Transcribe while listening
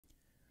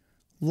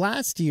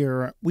Last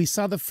year, we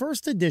saw the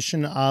first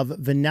edition of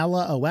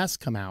Vanilla OS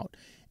come out,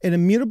 an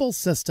immutable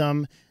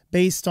system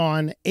based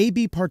on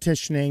AB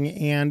partitioning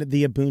and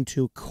the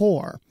Ubuntu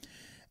core.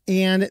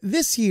 And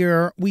this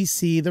year, we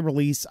see the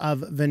release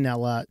of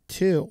Vanilla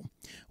 2.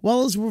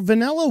 Well, as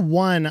Vanilla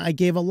 1, I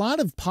gave a lot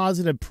of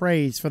positive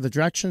praise for the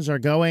directions they're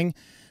going.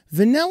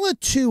 Vanilla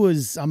 2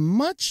 is a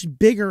much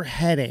bigger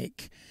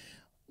headache.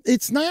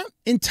 It's not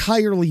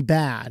entirely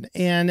bad,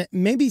 and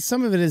maybe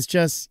some of it is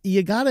just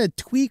you got to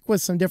tweak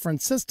with some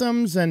different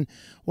systems and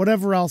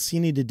whatever else you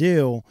need to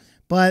do.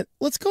 But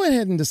let's go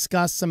ahead and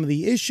discuss some of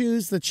the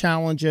issues, the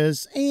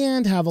challenges,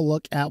 and have a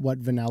look at what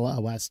Vanilla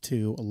OS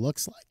 2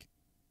 looks like.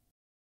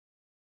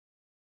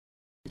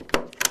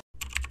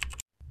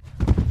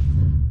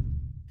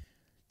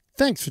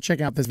 Thanks for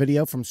checking out this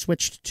video from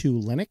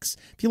switchedtolinux.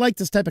 If you like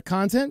this type of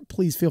content,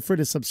 please feel free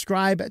to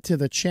subscribe to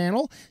the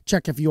channel.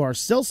 Check if you are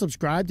still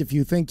subscribed if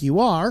you think you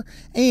are.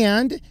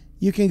 And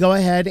you can go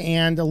ahead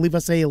and leave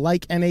us a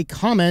like and a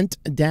comment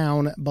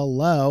down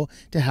below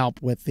to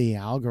help with the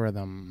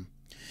algorithm.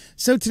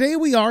 So today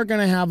we are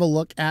going to have a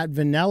look at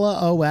Vanilla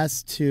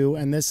OS 2,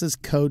 and this is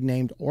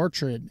codenamed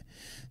Orchid.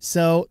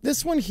 So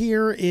this one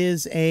here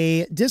is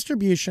a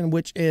distribution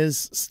which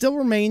still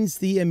remains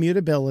the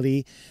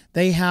immutability.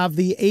 They have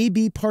the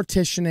AB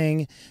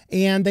partitioning,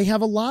 and they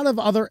have a lot of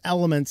other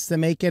elements that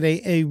make it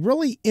a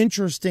really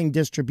interesting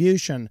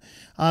distribution.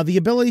 The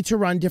ability to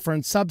run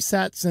different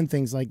subsets and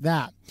things like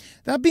that.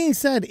 That being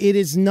said, it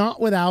is not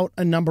without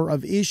a number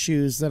of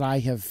issues that I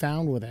have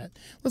found with it.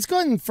 Let's go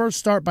ahead and first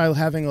start by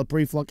having a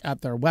brief look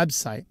at their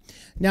website.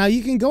 Now,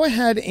 you can go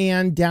ahead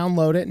and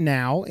download it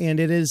now, and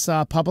it is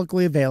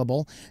publicly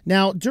available.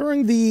 Now,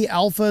 during the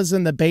alphas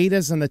and the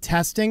betas and the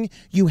testing,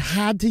 you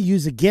had to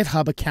use a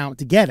GitHub account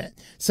to get it.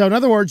 So in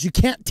other words, you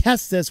can't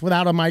test this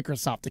without a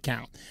Microsoft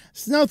account.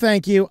 So no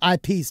thank you. I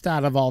pieced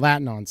out of all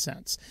that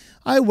nonsense.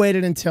 I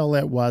waited until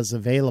it was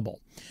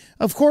available.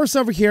 Of course,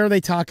 over here, they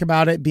talk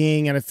about it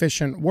being an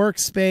efficient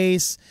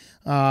workspace,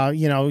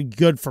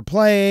 good for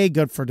play,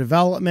 good for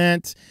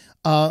development,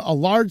 a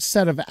large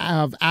set of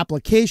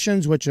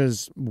applications, which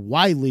is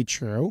widely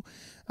true.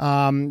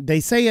 They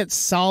say it's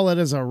solid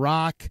as a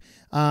rock.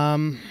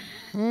 I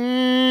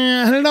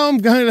don't know, I'm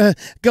going to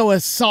go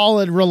with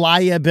solid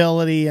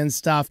reliability and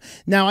stuff.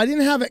 Now, I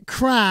didn't have it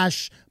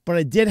crash, but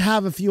I did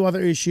have a few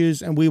other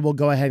issues, and we will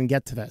go ahead and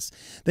get to this.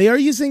 They are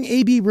using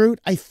AB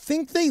root. I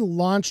think they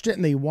launched it,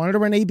 and they wanted to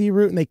run AB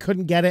root, and they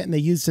couldn't get it, and they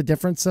used a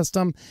different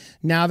system.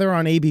 Now they're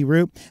on AB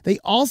root. They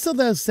also,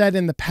 though, said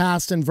in the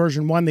past, in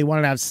version 1, they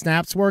wanted to have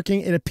snaps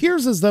working. It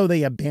appears as though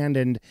they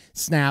abandoned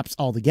snaps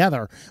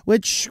altogether,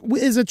 which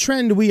is a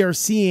trend we are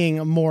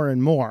seeing more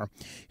and more.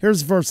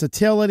 Here's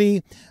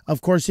versatility.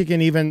 Of course, you can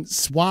even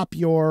swap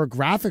your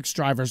graphics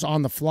drivers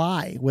on the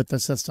fly with the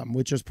system,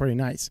 which is pretty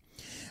nice.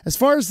 As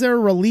far as their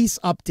release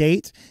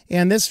update,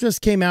 and this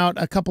just came out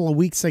a couple of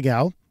weeks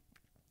ago,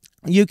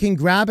 you can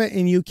grab it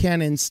and you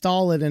can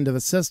install it into the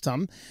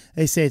system.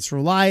 They say it's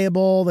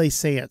reliable. They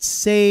say it's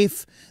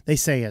safe. They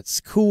say it's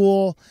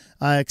cool.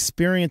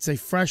 Experience a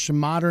fresh,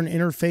 modern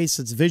interface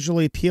that's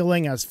visually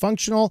appealing as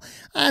functional.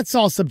 That's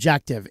all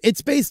subjective.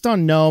 It's based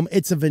on GNOME.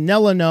 It's a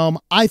vanilla GNOME.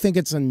 I think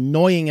it's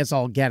annoying as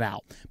all get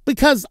out.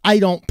 Because I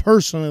don't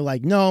personally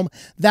like GNOME,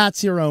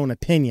 that's your own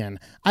opinion.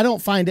 I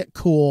don't find it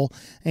cool.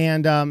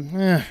 And,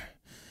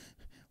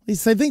 at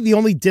least I think the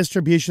only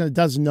distribution that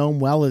does GNOME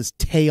well is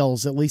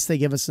Tails. At least they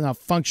give us enough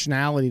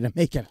functionality to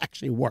make it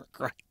actually work,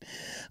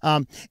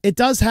 right? It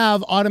does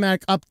have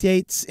automatic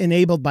updates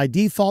enabled by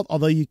default,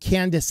 although you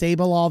can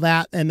disable all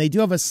that. And they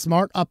do have a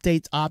smart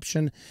updates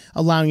option,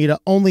 allowing you to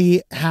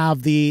only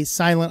have the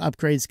silent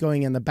upgrades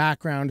going in the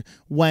background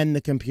when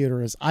the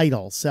computer is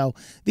idle. So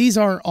these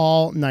are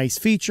all nice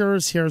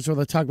features. Here's where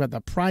they talk about the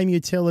Prime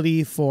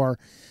utility for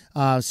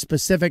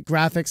specific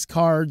graphics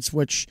cards,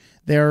 which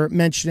they're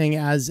mentioning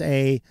as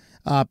a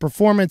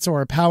performance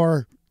or a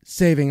power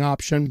saving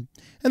option.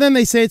 And then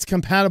they say it's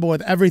compatible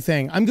with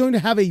everything. I'm going to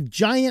have a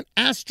giant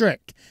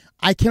asterisk.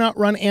 I cannot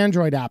run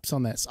Android apps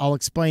on this. I'll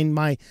explain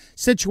my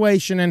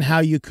situation and how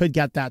you could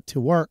get that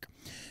to work.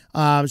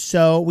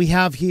 So we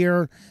have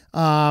here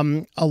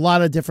a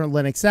lot of different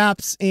Linux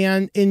apps,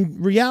 and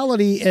in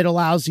reality, it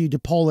allows you to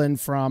pull in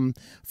from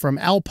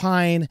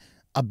Alpine,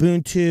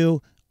 Ubuntu,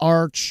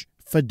 Arch,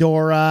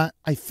 Fedora,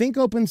 I think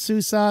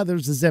OpenSUSE.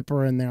 There's a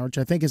zipper in there, which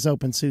I think is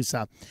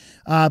OpenSUSE.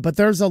 But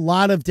there's a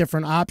lot of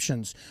different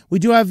options. We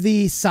do have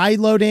the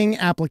sideloading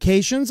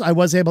applications. I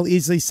was able to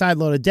easily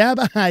sideload a deb.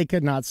 I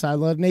could not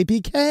sideload an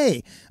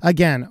APK.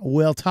 Again,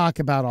 we'll talk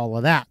about all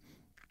of that.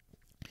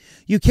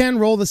 You can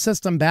roll the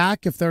system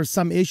back. If there's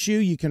some issue,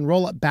 you can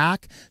roll it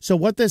back. So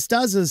what this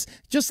does is,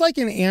 just like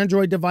an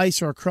Android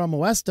device or a Chrome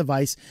OS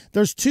device,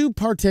 there's two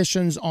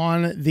partitions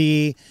on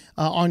the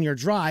on your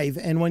drive,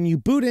 and when you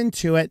boot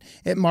into it,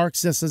 it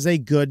marks this as a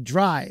good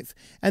drive,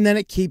 and then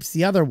it keeps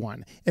the other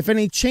one. If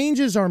any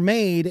changes are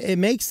made, it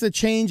makes the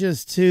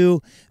changes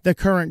to the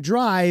current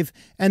drive,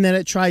 and then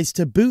it tries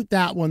to boot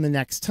that one the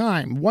next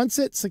time. Once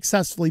it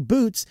successfully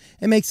boots,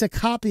 it makes a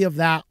copy of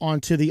that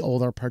onto the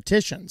older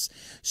partitions.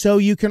 So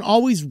you can always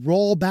always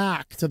roll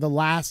back to the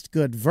last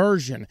good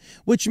version,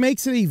 which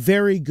makes it a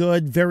very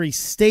good, very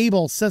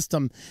stable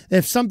system.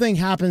 If something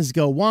happens to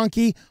go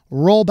wonky,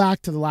 roll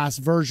back to the last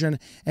version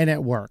and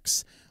it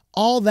works.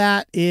 All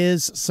that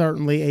is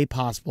certainly a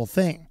possible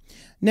thing.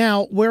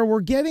 Now, where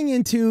we're getting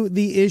into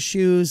the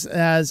issues,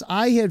 as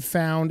I had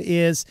found,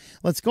 is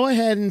let's go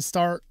ahead and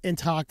start and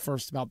talk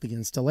first about the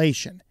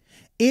installation.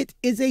 It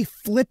is a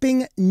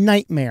flipping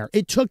nightmare.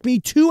 It took me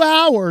 2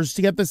 hours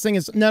to get this thing.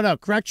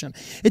 Correction.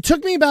 It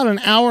took me about an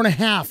hour and a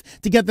half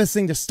to get this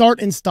thing to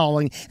start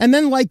installing. And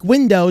then like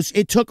Windows,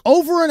 it took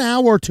over an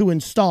hour to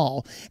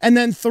install. And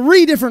then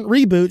 3 different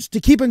reboots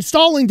to keep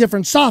installing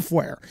different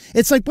software.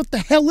 It's like, what the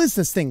hell is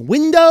this thing?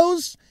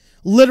 Windows?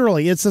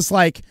 Literally, it's just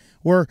like,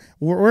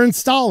 we're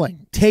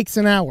installing. Takes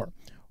an hour.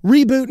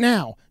 Reboot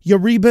now. You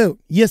reboot.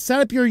 You set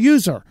up your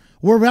user.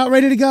 We're about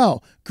ready to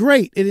go.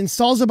 Great. It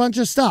installs a bunch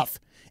of stuff.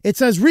 It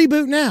says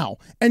reboot now,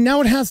 and now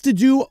it has to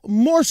do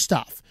more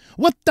stuff.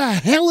 What the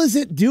hell is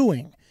it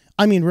doing?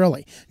 I mean,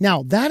 really.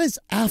 Now, that is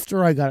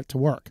after I got it to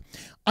work.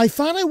 I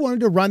thought I wanted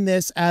to run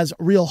this as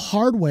real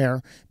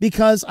hardware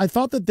because I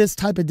thought that this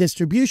type of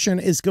distribution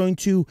is going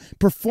to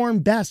perform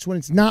best when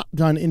it's not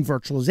done in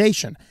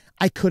virtualization.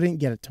 I couldn't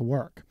get it to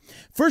work.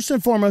 First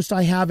and foremost,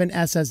 I have an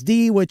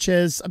SSD, which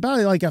is about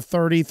like a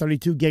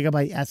 32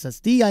 gigabyte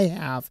SSD I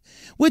have,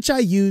 which I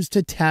use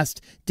to test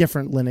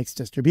different Linux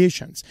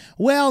distributions.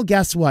 Well,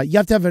 guess what? You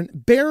have to have a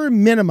bare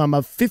minimum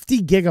of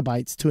 50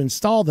 gigabytes to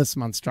install this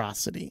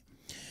monstrosity.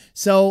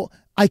 So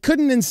I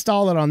couldn't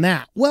install it on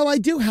that. Well, I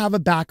do have a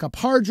backup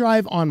hard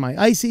drive on my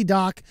IC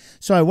dock,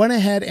 so I went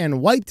ahead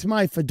and wiped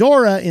my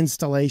Fedora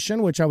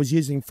installation, which I was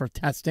using for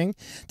testing,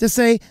 to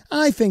say,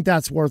 I think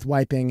that's worth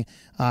wiping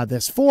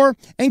this for,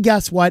 and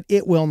guess what?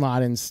 It will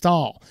not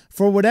install.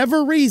 For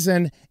whatever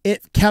reason,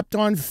 it kept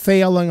on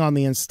failing on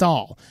the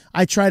install.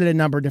 I tried it a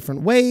number of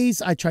different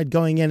ways. I tried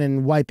going in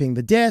and wiping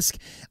the disk.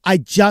 I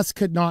just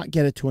could not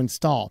get it to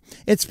install.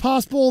 It's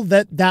possible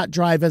that that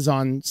drive is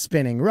on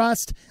spinning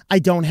rust. I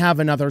don't have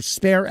another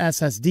spare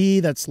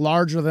SSD that's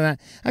larger than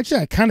that.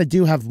 Actually, I kind of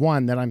do have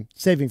one that I'm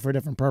saving for a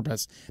different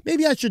purpose.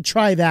 Maybe I should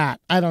try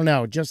that. I don't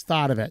know. Just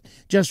thought of it.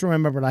 Just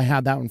remembered I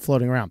had that one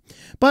floating around.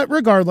 But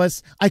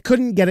regardless, I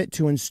couldn't get it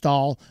to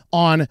install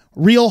on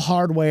real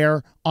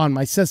hardware on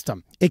my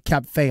system. It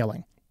kept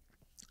failing.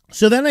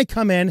 So then I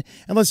come in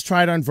and let's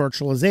try it on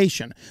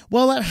virtualization.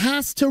 Well, it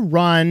has to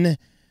run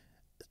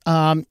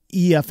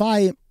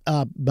EFI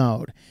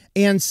mode.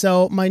 And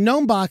so my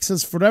GNOME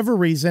boxes, for whatever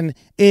reason,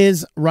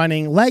 is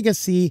running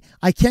legacy.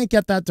 I can't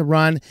get that to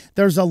run.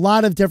 There's a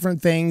lot of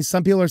different things.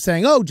 Some people are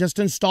saying, oh, just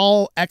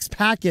install X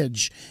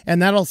package and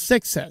that'll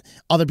fix it.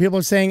 Other people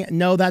are saying,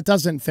 no, that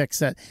doesn't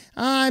fix it.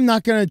 I'm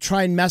not going to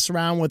try and mess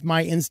around with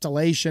my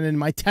installation and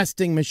my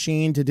testing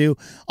machine to do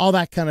all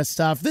that kind of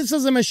stuff. This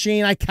is a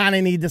machine I kind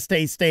of need to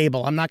stay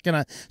stable. I'm not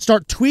going to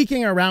start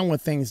tweaking around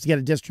with things to get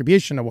a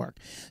distribution to work.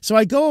 So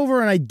I go over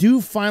and I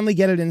do finally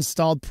get it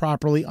installed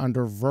properly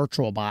under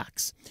VirtualBox.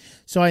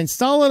 So I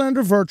install it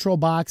under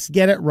VirtualBox,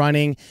 get it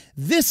running.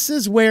 This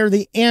is where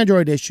the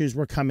Android issues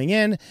were coming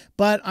in,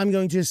 but I'm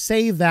going to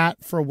save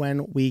that for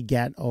when we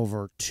get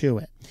over to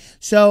it.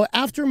 So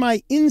after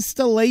my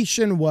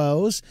installation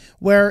woes,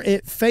 where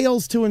it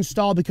fails to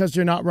install because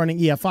you're not running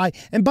EFI,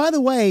 and by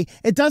the way,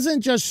 it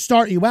doesn't just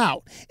start you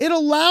out. It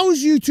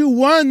allows you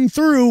to run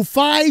through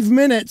 5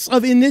 minutes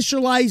of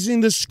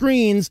initializing the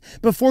screens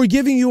before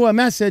giving you a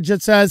message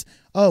that says,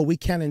 oh, we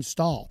can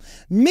install.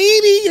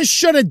 Maybe you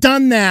should have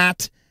done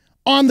that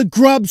on the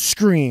grub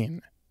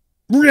screen.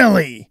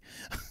 Really?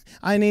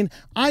 I mean,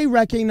 I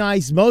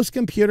recognize most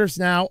computers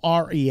now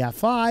are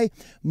EFI.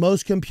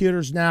 Most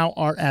computers now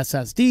are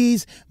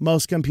SSDs.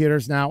 Most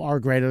computers now are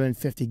greater than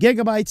 50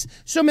 gigabytes.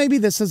 So maybe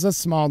this is a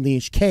small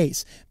niche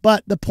case.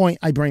 But the point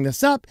I bring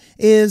this up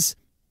is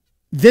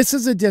this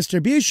is a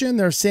distribution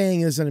they're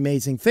saying is an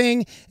amazing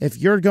thing. If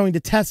you're going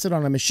to test it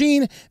on a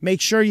machine, make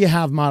sure you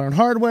have modern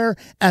hardware,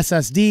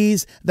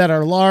 SSDs that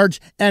are large,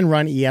 and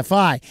run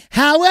EFI.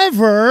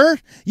 However,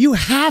 you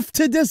have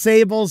to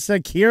disable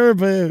Secure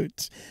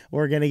Boot.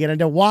 We're going to get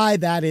into why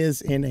that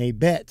is in a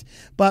bit.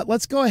 But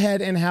let's go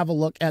ahead and have a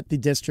look at the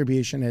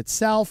distribution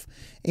itself.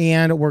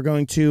 And we're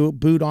going to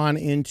boot on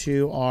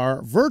into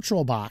our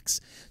VirtualBox.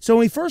 So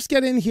when we first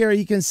get in here,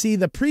 you can see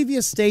the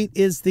previous state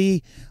is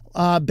the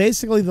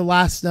basically the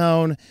last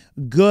known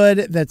good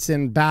that's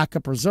in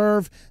backup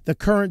reserve. The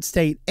current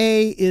state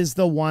A is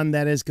the one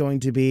that is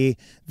going to be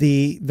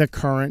the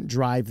current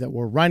drive that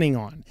we're running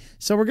on.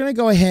 So we're going to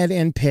go ahead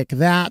and pick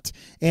that,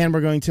 and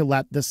we're going to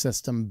let the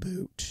system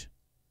boot.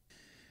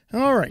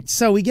 All right,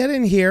 so we get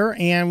in here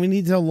and we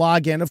need to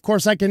log in. Of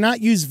course, I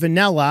cannot use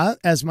vanilla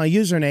as my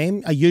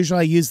username. I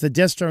usually use the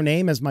distro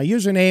name as my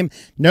username.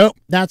 Nope,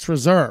 that's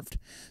reserved.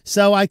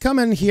 So I come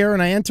in here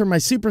and I enter my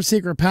super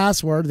secret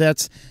password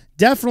that's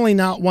Definitely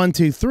not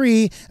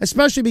 123,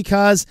 especially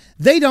because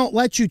they don't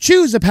let you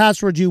choose a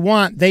password you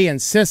want. They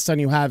insist on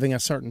you having a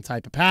certain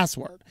type of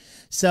password.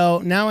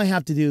 So now I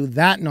have to do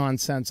that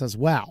nonsense as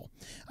well.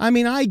 I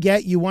mean, I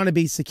get you want to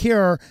be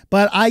secure,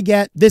 but I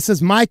get this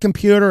is my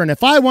computer, and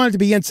if I want it to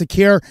be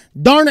insecure,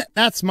 darn it,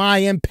 that's my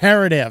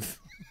imperative.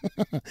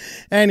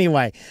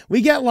 Anyway, we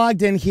get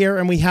logged in here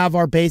and we have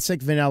our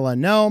basic vanilla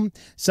GNOME.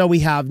 So we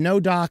have no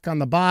dock on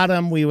the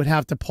bottom. We would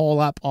have to pull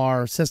up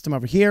our system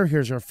over here.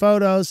 Here's our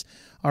photos,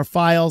 our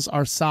files,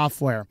 our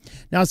software.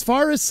 Now, as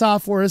far as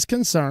software is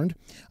concerned,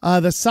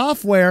 the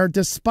software,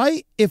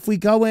 despite if we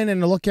go in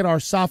and look at our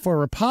software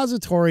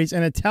repositories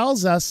and it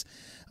tells us,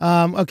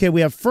 okay,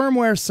 we have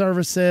firmware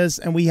services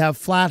and we have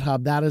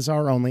FlatHub. That is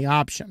our only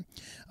option.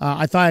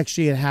 I thought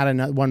actually it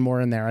had one more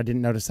in there. I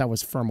didn't notice that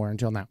was firmware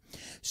until now.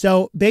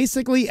 So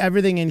basically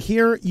everything in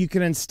here, you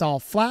can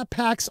install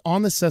Flatpaks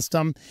on the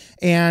system,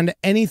 and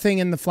anything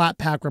in the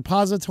Flatpak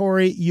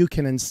repository you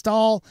can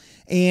install,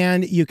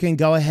 and you can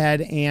go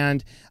ahead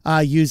and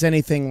use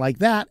anything like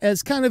that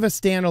as kind of a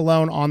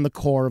standalone on the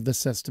core of the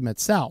system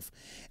itself.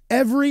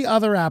 Every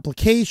other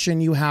application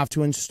you have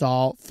to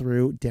install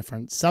through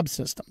different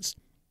subsystems.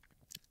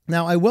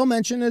 Now, I will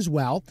mention as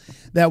well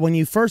that when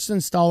you first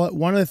install it,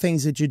 one of the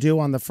things that you do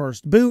on the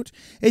first boot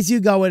is you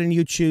go in and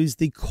you choose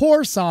the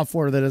core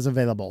software that is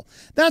available.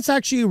 That's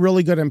actually a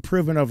really good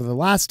improvement over the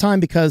last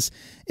time, because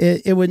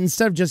it would,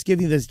 instead of just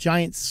giving you this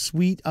giant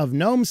suite of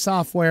GNOME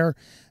software,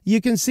 you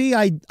can see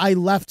I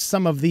left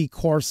some of the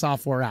core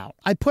software out.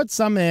 I put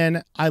some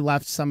in, I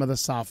left some of the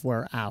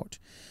software out.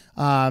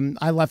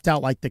 I left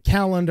out like the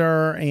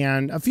calendar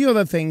and a few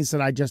other things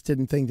that I just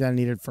didn't think that I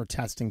needed for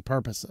testing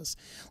purposes.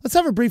 Let's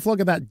have a brief look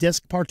at that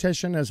disk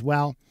partition as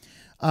well.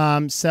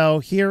 So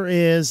here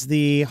is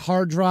the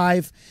hard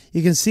drive.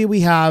 You can see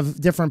we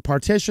have different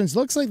partitions.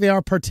 Looks like they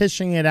are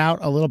partitioning it out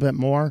a little bit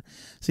more.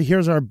 So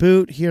here's our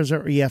boot, here's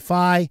our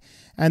EFI,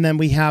 and then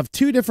we have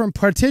two different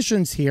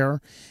partitions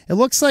here. It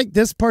looks like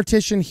this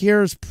partition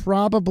here is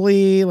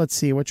probably, let's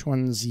see which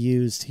one's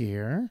used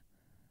here.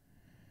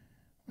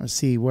 Let's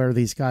see where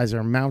these guys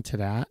are mounted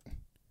at.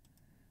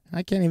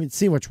 I can't even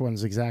see which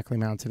one's exactly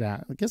mounted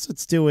at. I guess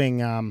it's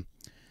doing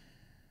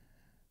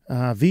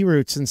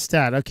vroots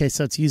instead. Okay,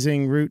 so it's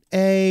using root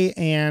A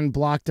and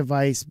block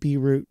device B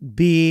root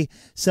B.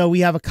 So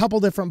we have a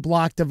couple different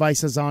block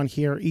devices on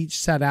here, each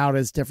set out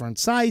as different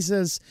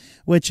sizes,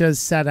 which is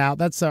set out.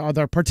 That's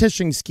our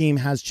partitioning scheme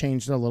has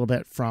changed a little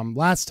bit from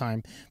last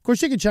time. Of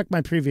course, you can check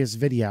my previous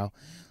video.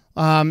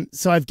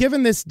 So I've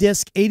given this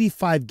disk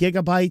 85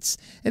 gigabytes.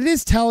 It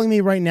is telling me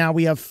right now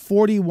we have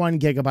 41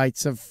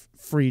 gigabytes of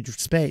free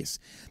space.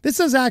 This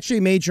is actually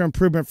a major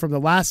improvement from the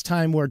last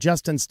time where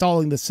just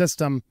installing the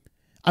system,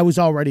 I was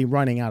already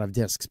running out of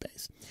disk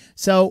space.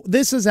 So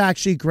this is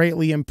actually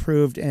greatly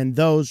improved in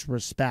those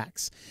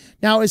respects.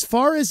 Now, as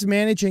far as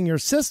managing your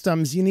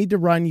systems, you need to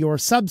run your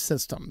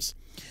subsystems.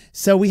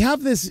 So we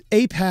have this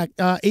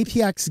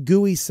APX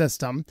GUI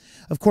system.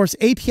 Of course,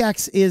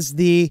 APX is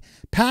the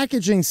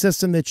packaging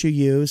system that you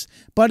use,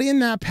 but in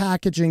that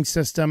packaging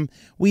system,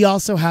 we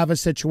also have a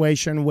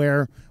situation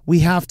where we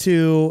have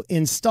to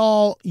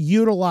install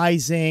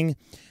utilizing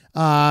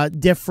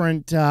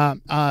different,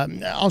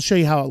 I'll show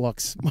you how it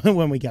looks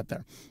when we get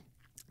there.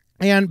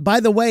 And by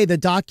the way, the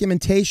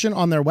documentation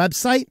on their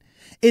website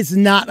is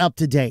not up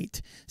to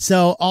date.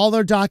 So all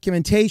their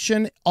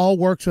documentation all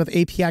works with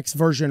APX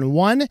version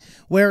 1,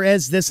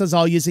 whereas this is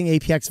all using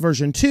APX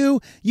version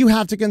 2. You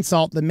have to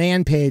consult the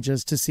man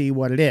pages to see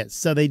what it is.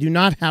 So they do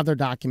not have their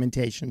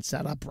documentation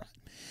set up right.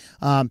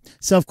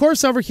 So of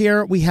course over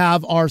here we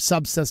have our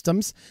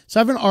subsystems. So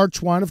I have an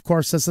Arch one. Of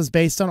course, this is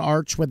based on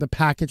Arch with the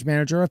package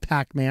manager of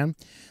Pacman.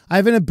 I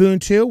have an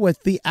Ubuntu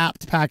with the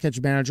apt package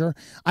manager.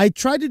 I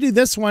tried to do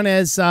this one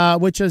as,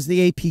 which is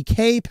the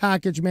APK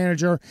package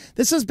manager.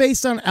 This is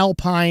based on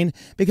Alpine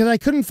because I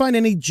couldn't find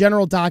any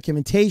general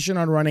documentation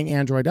on running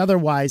Android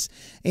otherwise.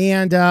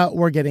 And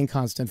we're getting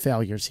constant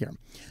failures here.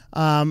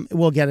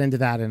 We'll get into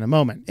that in a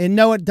moment. And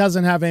no, it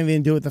doesn't have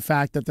anything to do with the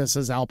fact that this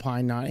is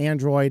Alpine, not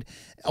Android.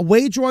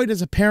 Waydroid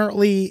is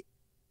apparently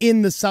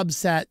in the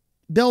subset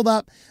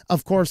buildup.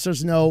 Of course,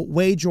 there's no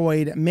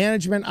Waydroid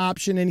management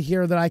option in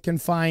here that I can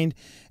find.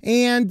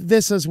 And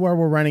this is where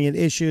we're running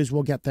into issues.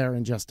 We'll get there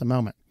in just a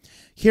moment.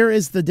 Here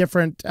is the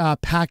different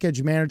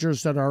package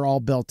managers that are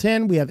all built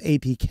in. We have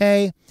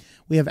APK,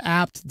 we have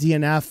apt,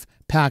 DNF,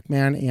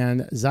 Pacman,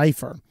 and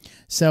Zypher.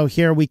 So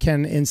here we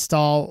can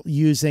install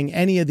using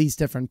any of these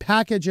different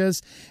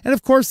packages. And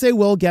of course, they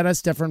will get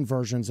us different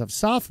versions of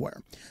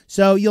software.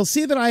 So you'll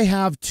see that I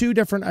have two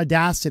different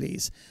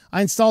Audacities.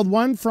 I installed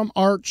one from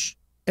Arch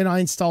and I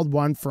installed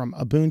one from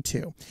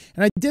Ubuntu.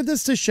 And I did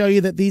this to show you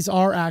that these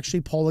are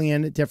actually pulling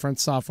in different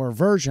software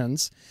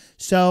versions.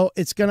 So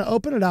it's going to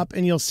open it up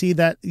and you'll see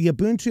that the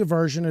Ubuntu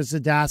version is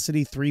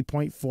Audacity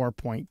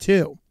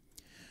 3.4.2.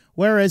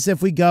 Whereas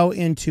if we go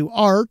into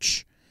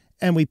Arch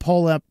and we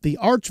pull up the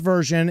Arch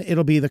version,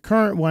 it'll be the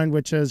current one,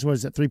 which is,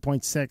 was it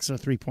 3.6 or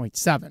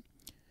 3.7?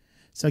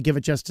 So give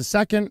it just a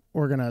second.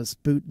 We're going to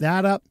boot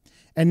that up.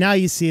 And now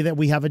you see that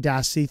we have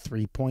Audacity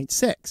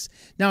 3.6.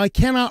 Now I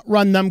cannot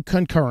run them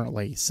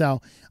concurrently.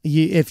 So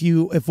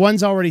if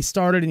one's already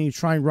started and you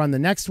try and run the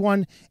next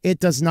one, it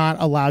does not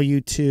allow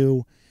you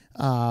to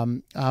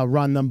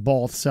run them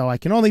both. So I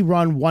can only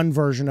run one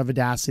version of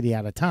Audacity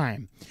at a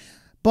time.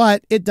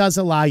 But it does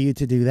allow you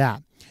to do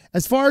that.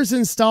 As far as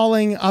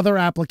installing other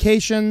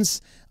applications,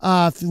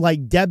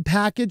 like deb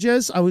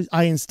packages,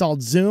 I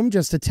installed Zoom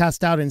just to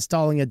test out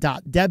installing a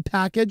 .deb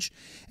package,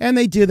 and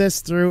they do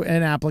this through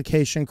an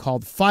application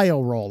called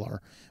Fileroller,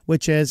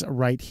 which is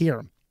right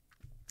here.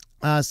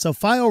 So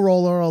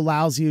Fileroller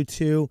allows you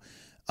to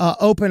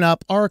open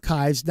up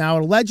archives. Now,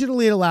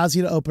 allegedly, it allows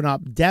you to open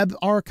up deb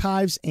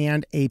archives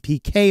and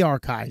APK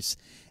archives,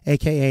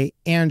 aka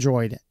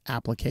Android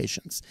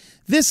applications.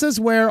 This is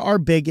where our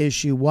big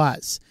issue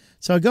was.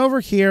 So I go over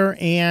here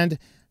and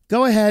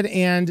go ahead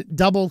and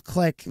double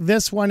click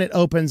this one. It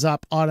opens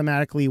up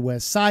automatically with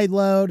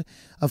sideload.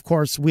 Of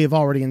course, we've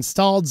already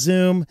installed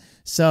Zoom.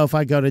 So if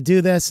I go to do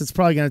this, it's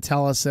probably going to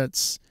tell us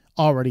it's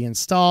already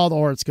installed,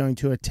 or it's going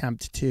to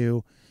attempt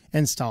to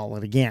install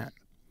it again.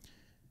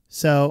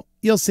 So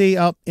you'll see,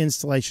 oh,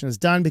 installation is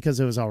done because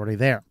it was already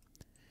there.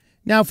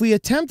 Now, if we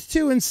attempt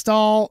to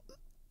install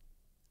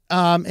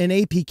an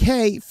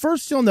APK,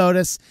 first you'll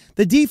notice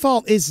the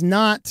default is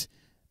not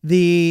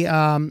the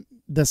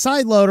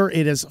side loader,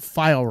 it is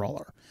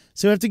Fileroller.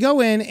 So we have to go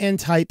in and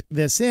type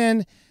this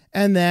in,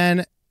 and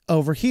then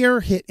over here,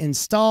 hit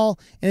install,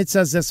 and it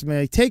says this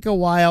may take a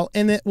while,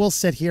 and it will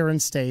sit here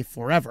and stay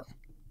forever.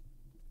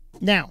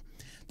 Now,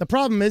 the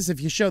problem is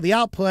if you show the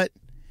output,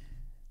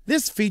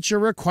 this feature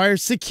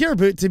requires Secure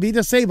Boot to be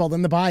disabled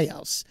in the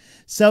BIOS.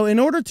 So in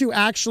order to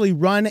actually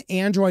run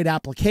Android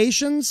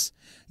applications,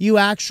 you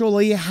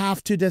actually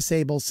have to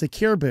disable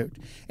Secure Boot.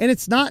 And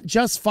it's not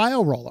just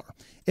Fileroller.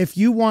 If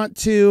you want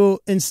to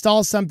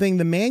install something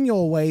the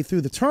manual way through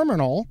the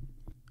terminal,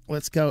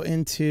 let's go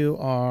into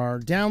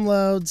our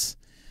downloads,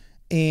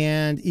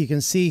 and you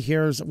can see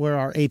here's where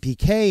our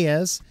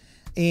APK is.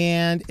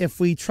 And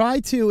if we try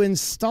to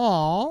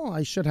install,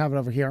 I should have it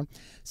over here.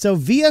 So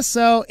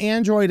VSO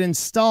Android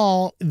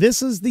install,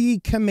 this is the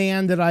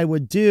command that I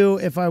would do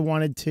if I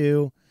wanted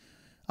to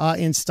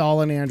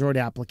install an Android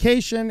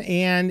application,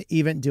 and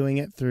even doing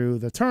it through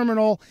the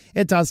terminal,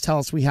 it does tell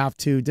us we have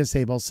to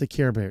disable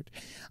Secure Boot.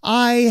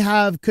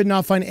 I could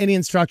not find any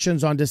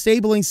instructions on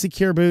disabling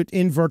Secure Boot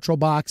in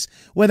VirtualBox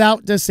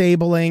without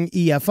disabling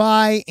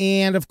EFI,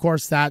 and of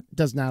course that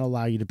does not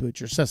allow you to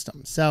boot your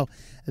system. So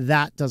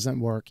that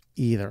doesn't work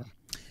either.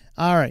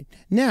 All right,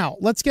 now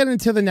let's get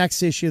into the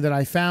next issue that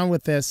I found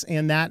with this,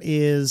 and that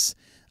is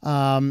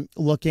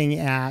looking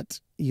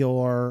at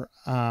your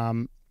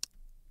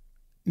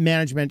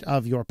management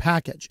of your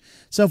package.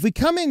 So if we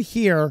come in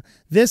here,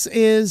 this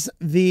is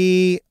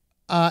the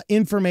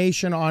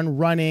information on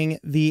running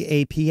the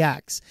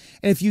APX.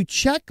 And if you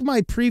check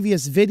my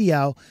previous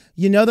video,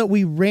 you know that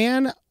we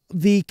ran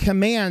the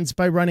commands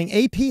by running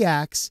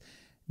APX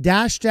 --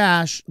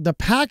 the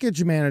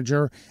package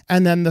manager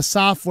and then the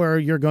software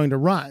you're going to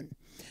run.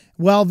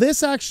 Well,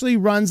 this actually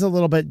runs a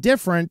little bit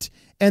different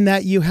in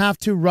that you have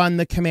to run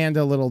the command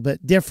a little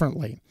bit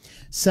differently.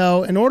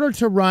 So in order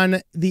to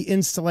run the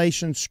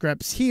installation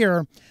scripts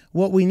here,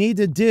 what we need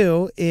to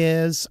do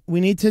is we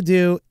need to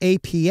do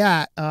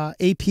APX,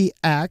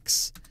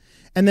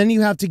 and then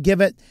you have to give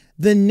it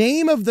the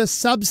name of the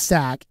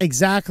substack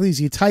exactly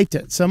as you typed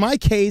it. So in my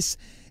case,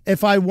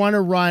 if I want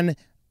to run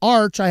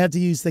Arch, I have to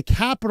use the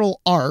capital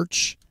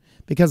Arch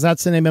because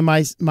that's the name of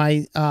my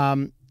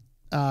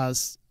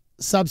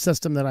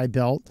subsystem that I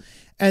built.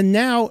 And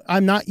now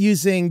I'm not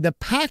using the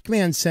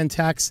Pacman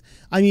syntax.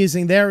 I'm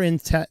using their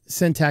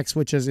syntax,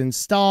 which is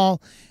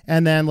install.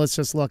 And then let's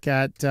just look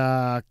at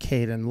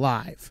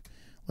Kdenlive.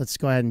 Let's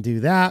go ahead and do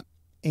that.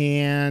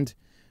 And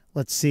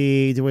let's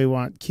see, do we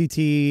want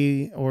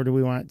Qt or do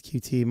we want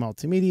Qt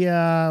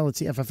multimedia? Let's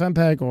see,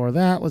 FFmpeg or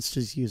that. Let's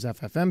just use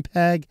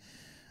FFmpeg.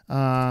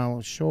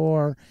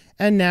 Sure.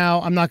 And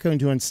now I'm not going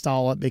to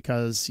install it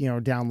because, you know,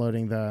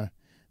 downloading the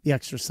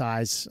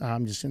exercise,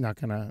 I'm just not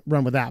going to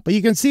run with that. But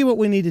you can see what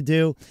we need to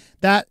do.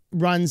 That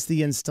runs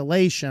the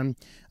installation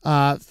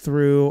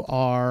through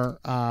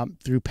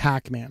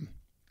Pacman.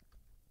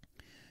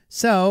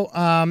 So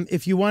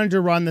if you wanted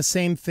to run the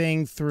same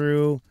thing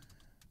through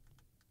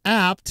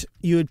apt,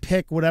 you would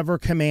pick whatever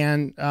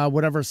command,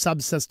 whatever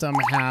subsystem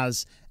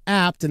has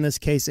apt. In this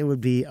case, it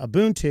would be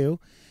Ubuntu.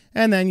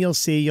 And then you'll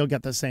see you'll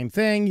get the same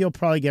thing. You'll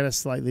probably get a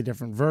slightly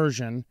different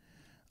version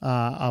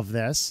of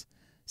this.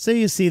 So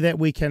you see that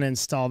we can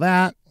install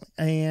that.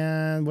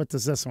 And what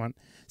does this one?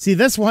 See,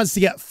 this wants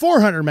to get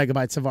 400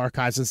 megabytes of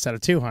archives instead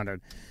of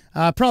 200.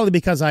 Probably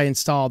because I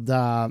installed,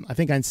 I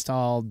think I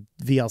installed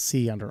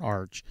VLC under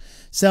Arch.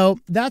 So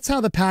that's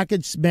how the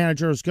package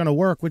manager is going to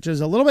work, which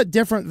is a little bit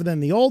different than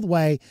the old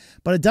way,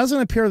 but it doesn't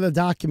appear the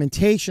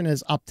documentation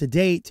is up to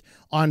date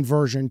on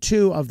version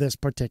 2 of this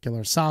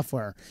particular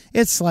software.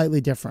 It's slightly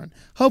different.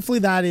 Hopefully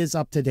that is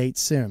up to date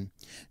soon.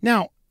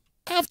 Now,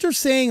 after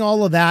saying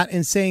all of that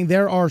and saying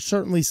there are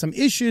certainly some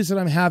issues that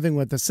I'm having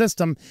with the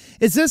system,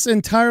 is this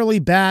entirely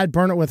bad?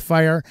 Burn it with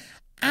fire?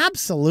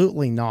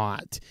 Absolutely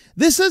not.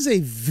 This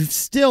is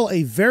still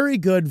a very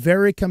good,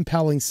 very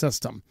compelling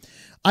system.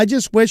 I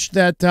just wish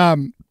that,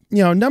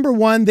 you know, number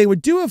one, they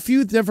would do a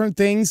few different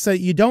things so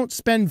you don't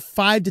spend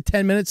 5 to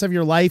 10 minutes of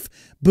your life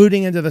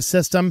booting into the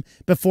system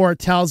before it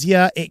tells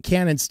you it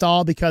can't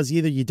install because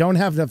either you don't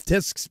have enough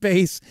disk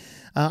space.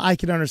 I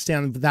can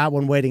understand that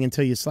one, waiting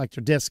until you select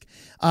your disk,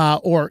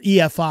 or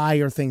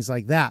EFI or things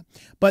like that.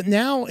 But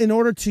now, in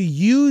order to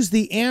use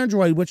the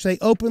Android, which they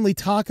openly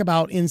talk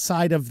about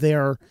inside of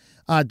their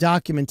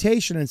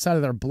documentation, inside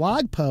of their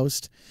blog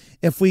post,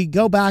 if we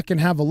go back and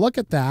have a look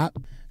at that,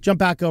 jump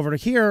back over to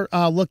here,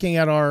 looking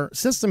at our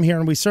system here,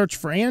 and we search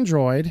for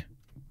Android.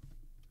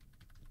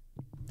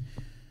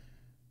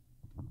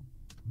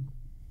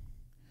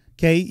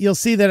 Okay, you'll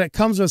see that it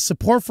comes with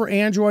support for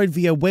Android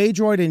via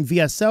Waydroid and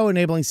VSO,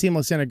 enabling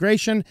seamless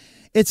integration.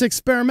 It's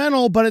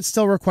experimental, but it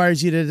still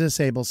requires you to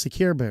disable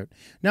Secure Boot.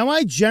 Now,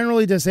 I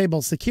generally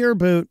disable Secure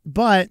Boot,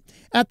 but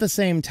at the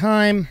same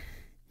time,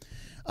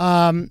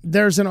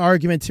 there's an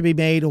argument to be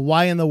made.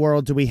 Why in the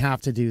world do we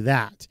have to do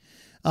that?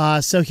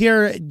 So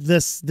here,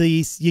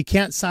 you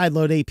can't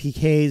sideload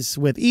APKs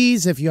with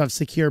ease if you have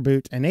Secure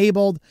Boot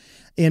enabled.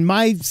 In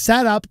my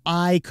setup,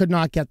 I could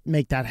not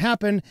make that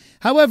happen.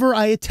 However,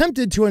 I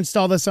attempted to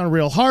install this on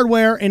real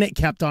hardware, and it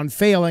kept on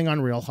failing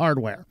on real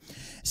hardware.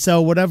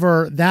 So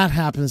whatever that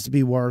happens to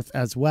be worth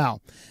as well.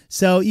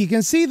 So you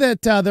can see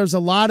that there's a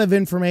lot of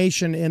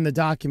information in the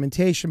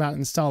documentation about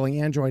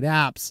installing Android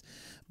apps,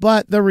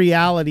 but the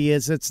reality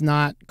is it's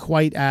not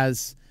quite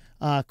as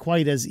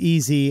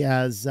easy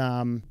as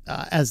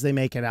they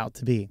make it out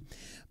to be.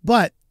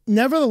 But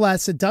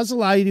nevertheless, it does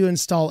allow you to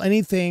install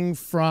anything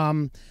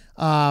from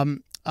Arch,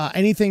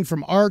 anything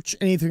from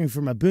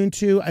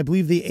Ubuntu. I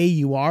believe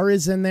the AUR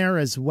is in there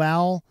as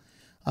well.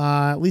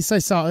 At least I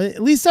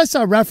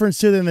saw reference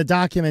to it in the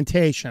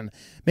documentation.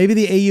 Maybe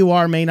the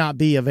AUR may not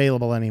be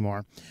available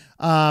anymore.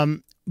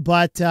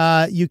 But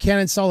you can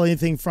install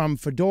anything from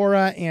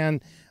Fedora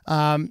and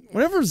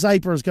whatever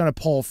Zyper is going to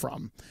pull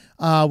from,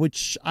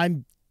 which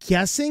I'm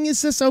guessing,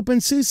 is this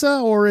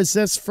OpenSUSE or is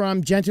this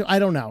from Gentoo? I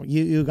don't know.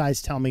 You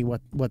guys tell me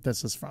what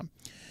this is from.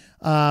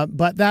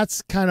 But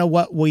that's kind of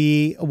what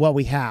we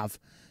have.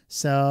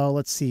 So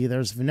let's see.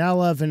 There's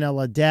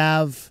Vanilla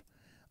Dev,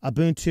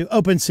 Ubuntu,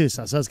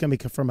 OpenSUSE. So it's going to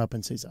be from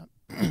OpenSUSE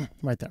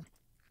right there.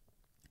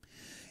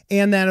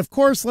 And then, of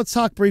course, let's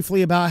talk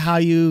briefly about how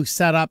you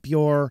set up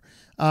your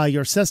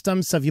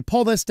system. So if you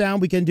pull this down,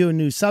 we can do a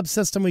new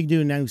subsystem, we can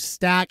do a new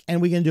stack,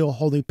 and we can do a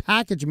whole new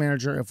package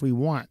manager if we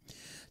want.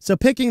 So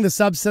picking the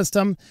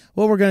subsystem,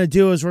 what we're going to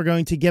do is we're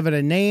going to give it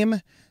a name.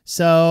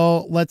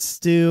 So let's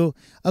do,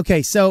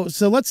 okay, so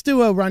let's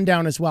do a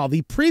rundown as well.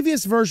 The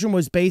previous version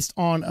was based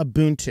on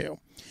Ubuntu.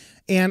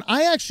 And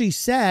I actually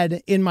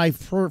said in my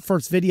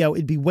first video,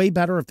 it'd be way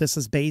better if this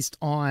is based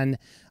on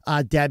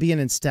Debian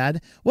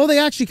instead. Well, they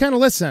actually kind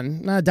of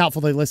listen.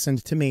 Doubtful they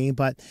listened to me,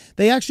 but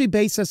they actually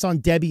base this on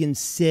Debian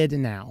SID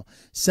now.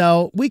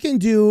 So we can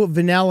do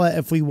vanilla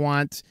if we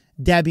want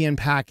Debian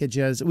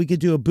packages. We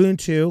could do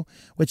Ubuntu,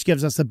 which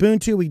gives us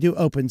Ubuntu. We could do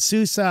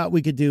OpenSUSE.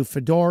 We could do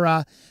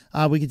Fedora.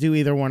 We could do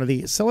either one of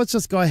these. So let's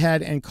just go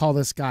ahead and call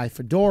this guy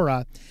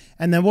Fedora.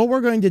 And then what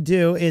we're going to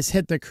do is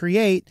hit the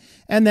create.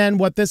 And then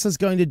what this is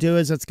going to do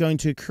is it's going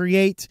to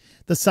create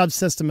the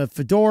subsystem of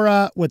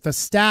Fedora with the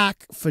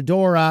stack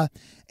Fedora.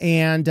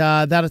 And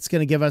that it's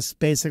going to give us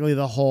basically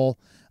the whole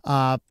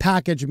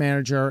package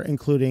manager,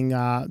 including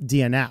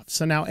DNF.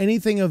 So now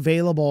anything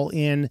available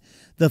in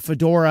the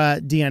Fedora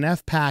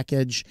DNF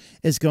package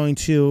is going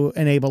to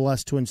enable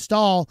us to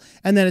install,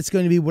 and then it's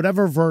going to be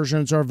whatever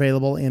versions are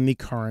available in the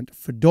current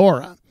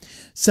Fedora.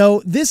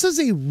 So this is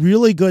a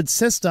really good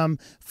system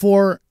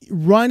for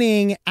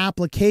running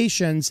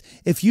applications.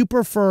 If you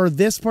prefer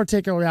this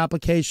particular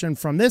application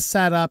from this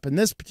setup and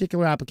this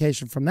particular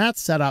application from that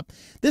setup,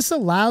 this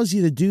allows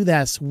you to do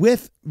this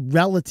with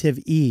relative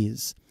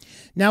ease.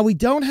 Now, we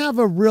don't have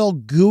a real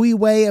GUI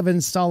way of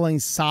installing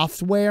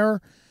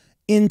software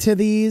into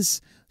these,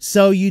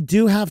 so you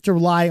do have to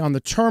rely on the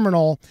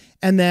terminal,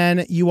 and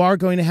then you are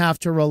going to have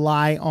to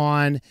rely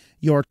on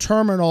your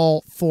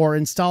terminal for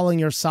installing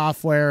your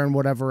software and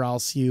whatever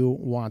else you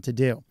want to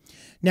do.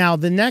 Now,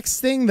 the next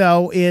thing,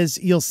 though, is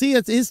you'll see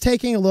it is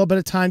taking a little bit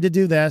of time to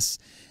do this,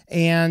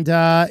 and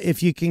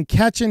if you can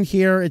catch in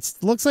here, it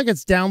looks like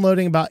it's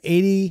downloading about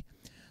 80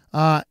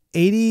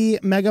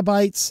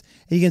 megabytes.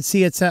 And you can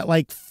see it's at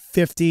like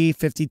 50,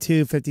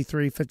 52,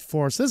 53,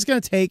 54. So this is going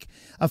to take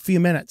a few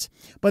minutes.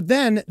 But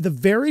then the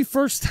very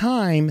first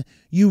time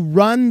you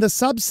run the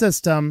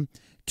subsystem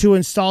to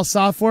install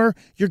software,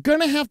 you're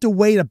going to have to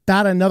wait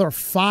about another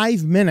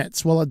 5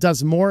 minutes while it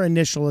does more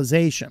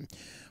initialization.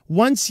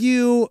 Once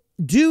you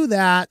do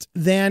that,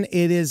 then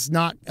it is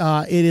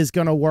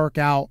going to work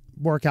out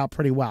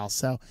pretty well.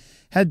 So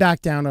head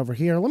back down over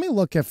here. Let me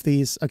look if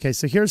these, okay,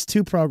 so here's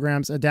two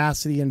programs,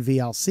 Audacity and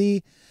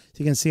VLC. So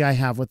you can see I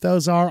have what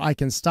those are. I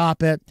can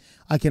stop it.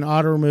 I can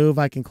auto remove.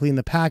 I can clean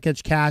the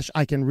package cache.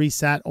 I can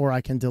reset, or I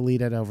can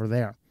delete it over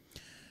there.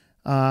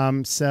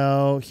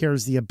 So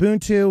here's the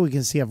Ubuntu. We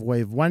can see I have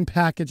Wave 1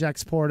 package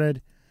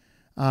exported.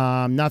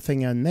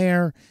 Nothing in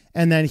there.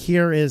 And then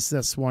here is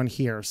this one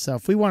here. So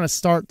if we want to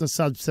start the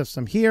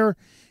subsystem here,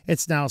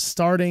 it's now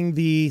starting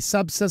the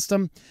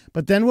subsystem.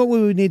 But then what we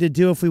would need to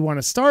do if we want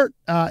to start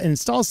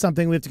install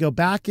something, we have to go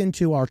back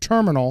into our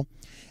terminal,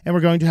 and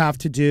we're going to have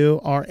to do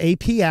our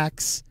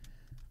APX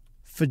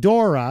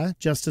Fedora,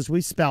 just as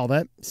we spelled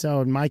it.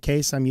 So in my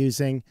case, I'm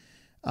using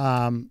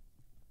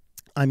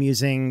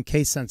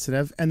case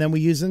sensitive, and then we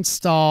use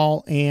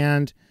install,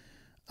 and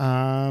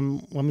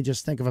let me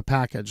just think of a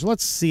package.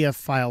 Let's see if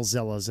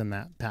FileZilla is in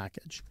that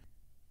package.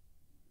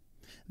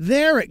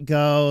 There it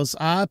goes.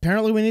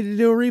 Apparently we need to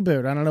do a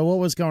reboot. I don't know what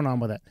was going on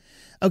with it.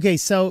 Okay,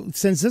 so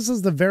since this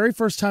is the very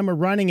first time we're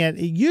running it,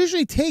 it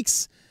usually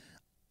takes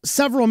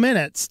several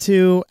minutes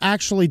to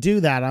actually do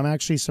that. I'm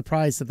actually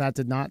surprised that that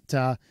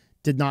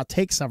did not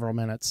take several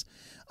minutes.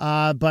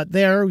 But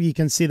there you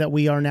can see that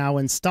we are now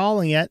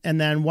installing it.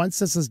 And then once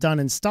this is done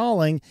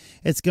installing,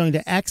 it's going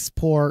to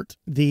export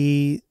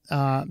the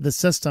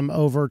system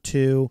over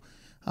to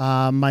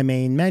my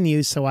main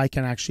menu so I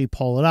can actually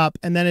pull it up.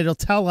 And then it'll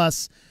tell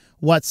us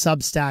what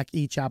substack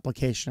each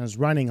application is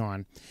running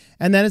on.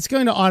 And then it's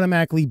going to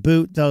automatically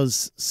boot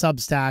those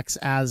substacks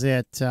as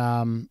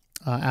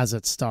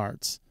it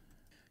starts.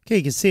 Okay,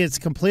 you can see it's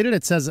completed.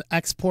 It says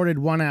exported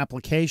one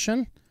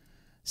application.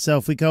 So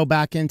if we go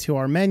back into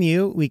our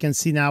menu, we can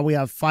see now we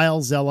have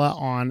FileZilla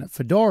on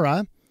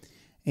Fedora.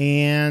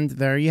 And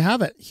there you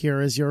have it. Here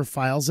is your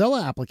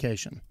FileZilla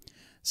application.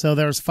 So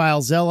there's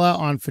FileZilla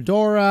on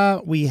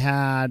Fedora. We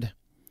had,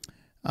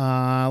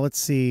 let's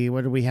see,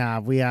 what did we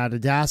have? We had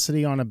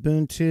Audacity on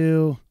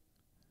Ubuntu.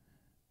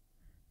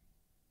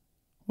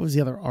 What was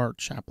the other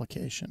Arch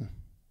application?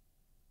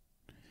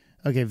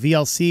 Okay,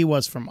 VLC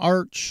was from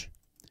Arch.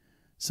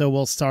 So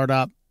we'll start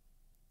up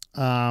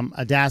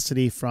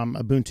Audacity from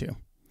Ubuntu.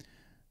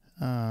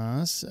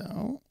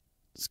 So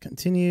let's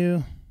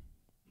continue.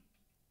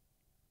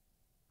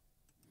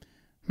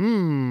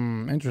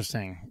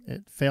 Interesting.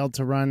 It failed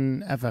to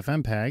run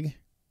FFmpeg.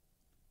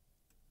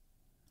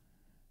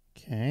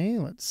 Okay,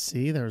 let's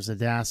see. There's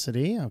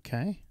Audacity.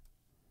 Okay.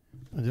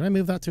 Did I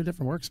move that to a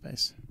different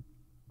workspace?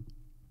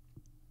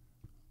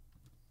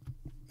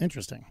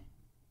 Interesting.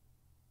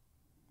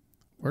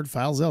 Where'd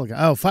FileZilla go?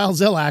 Oh,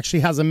 FileZilla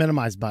actually has a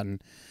minimize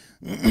button.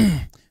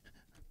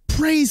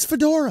 Praise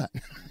Fedora.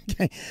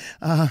 Okay.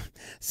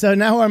 So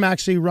now I'm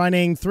actually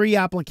running 3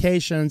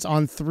 applications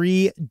on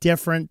 3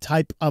 different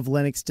type of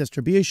Linux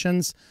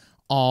distributions,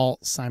 all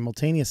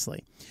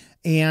simultaneously.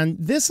 And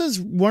this is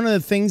one of the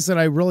things that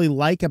I really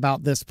like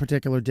about this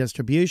particular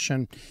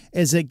distribution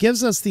is it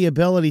gives us the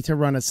ability to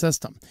run a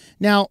system.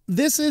 Now,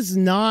 this is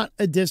not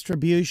a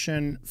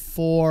distribution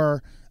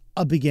for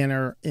a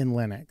beginner in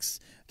Linux.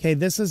 Okay,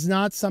 this is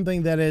not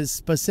something that is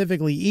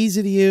specifically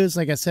easy to use.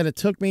 Like I said, it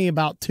took me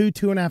about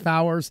 2.5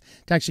 hours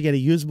to actually get a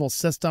usable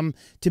system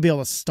to be able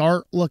to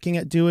start looking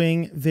at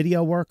doing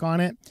video work on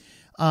it.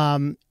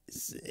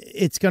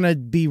 It's going to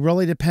be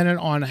really dependent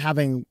on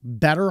having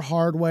better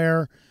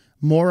hardware,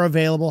 more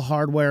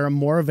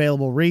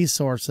available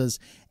resources,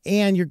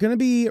 and you're going to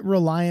be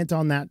reliant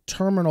on that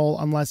terminal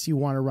unless you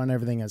want to run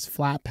everything as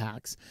flat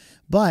packs.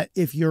 But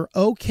if you're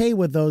okay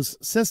with those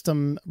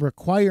system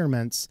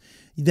requirements,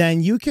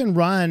 then you can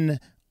run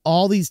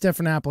all these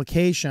different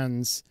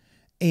applications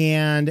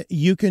and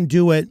you can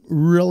do it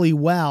really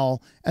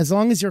well as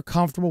long as you're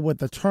comfortable with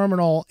the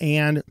terminal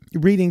and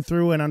reading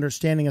through and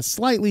understanding a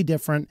slightly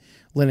different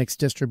Linux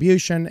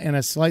distribution and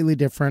a slightly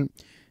different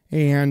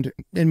and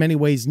in many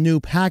ways new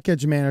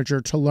package manager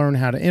to learn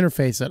how to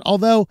interface it.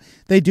 Although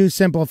they do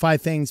simplify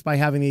things by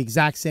having the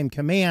exact same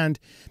command,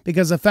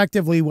 because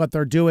effectively what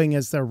they're doing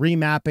is they're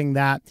remapping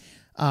that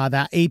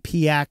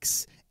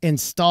APX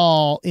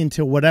install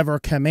into whatever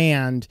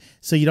command,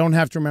 so you don't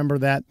have to remember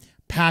that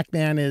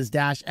pacman is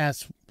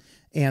 -s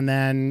and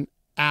then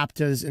apt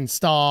is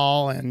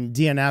install and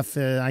DNF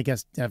is, I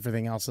guess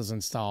everything else is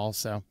install.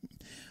 So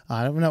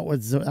I don't know what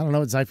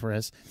Zypher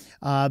is,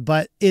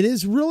 but it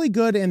is really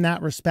good in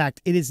that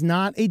respect. It is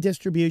not a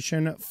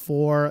distribution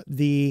for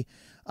the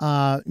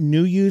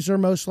new user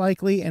most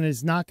likely, and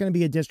it's not going to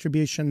be a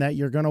distribution that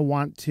you're going to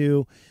want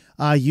to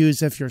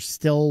use if you're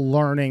still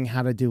learning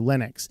how to do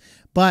Linux.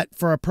 But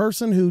for a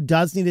person who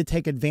does need to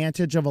take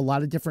advantage of a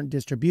lot of different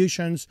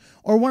distributions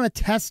or want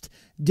to test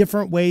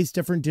different ways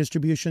different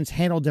distributions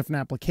handle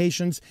different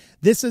applications,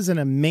 this is an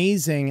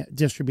amazing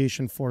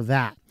distribution for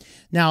that.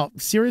 Now,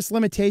 serious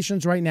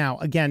limitations right now.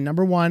 Again,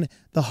 number 1,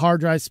 the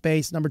hard drive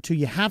space. Number 2,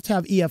 you have to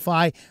have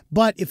EFI.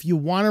 But if you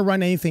want to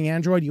run anything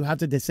Android, you have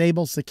to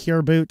disable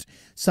Secure Boot.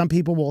 Some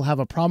people will have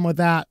a problem with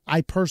that.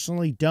 I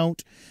personally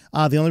don't.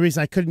 The only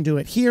reason I couldn't do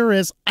it here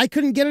is I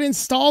couldn't get it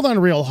installed on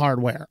real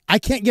hardware. I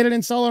can't get it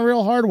installed on real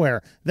install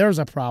hardware. There's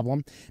a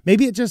problem.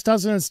 Maybe it just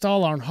doesn't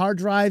install on hard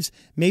drives.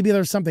 Maybe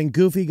there's something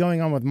goofy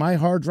going on with my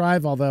hard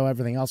drive, although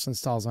everything else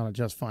installs on it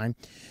just fine.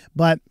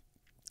 But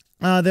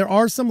there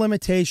are some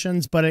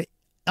limitations, but it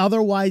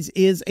otherwise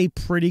is a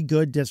pretty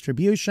good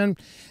distribution,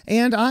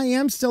 and I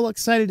am still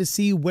excited to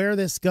see where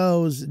this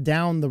goes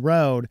down the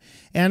road.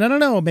 And I don't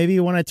know, maybe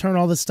when I turn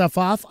all this stuff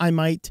off, I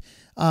might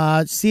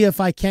see if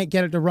I can't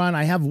get it to run.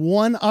 I have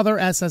one other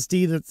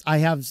SSD that I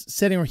have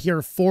sitting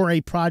here for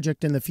a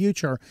project in the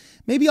future.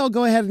 Maybe I'll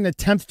go ahead and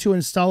attempt to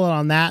install it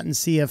on that and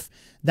see if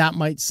that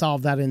might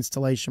solve that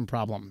installation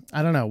problem.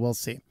 I don't know. We'll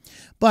see.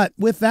 But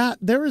with that,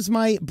 there is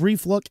my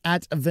brief look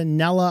at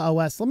Vanilla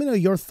OS. Let me know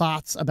your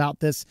thoughts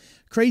about this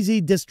crazy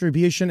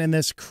distribution and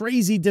this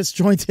crazy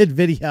disjointed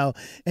video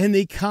in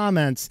the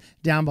comments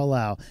down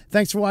below.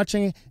 Thanks for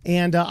watching,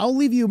 and I'll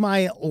leave you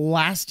my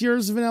last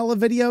year's Vanilla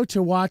video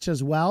to watch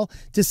as well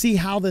to see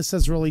how this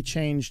has really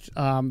changed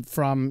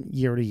from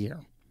year to year.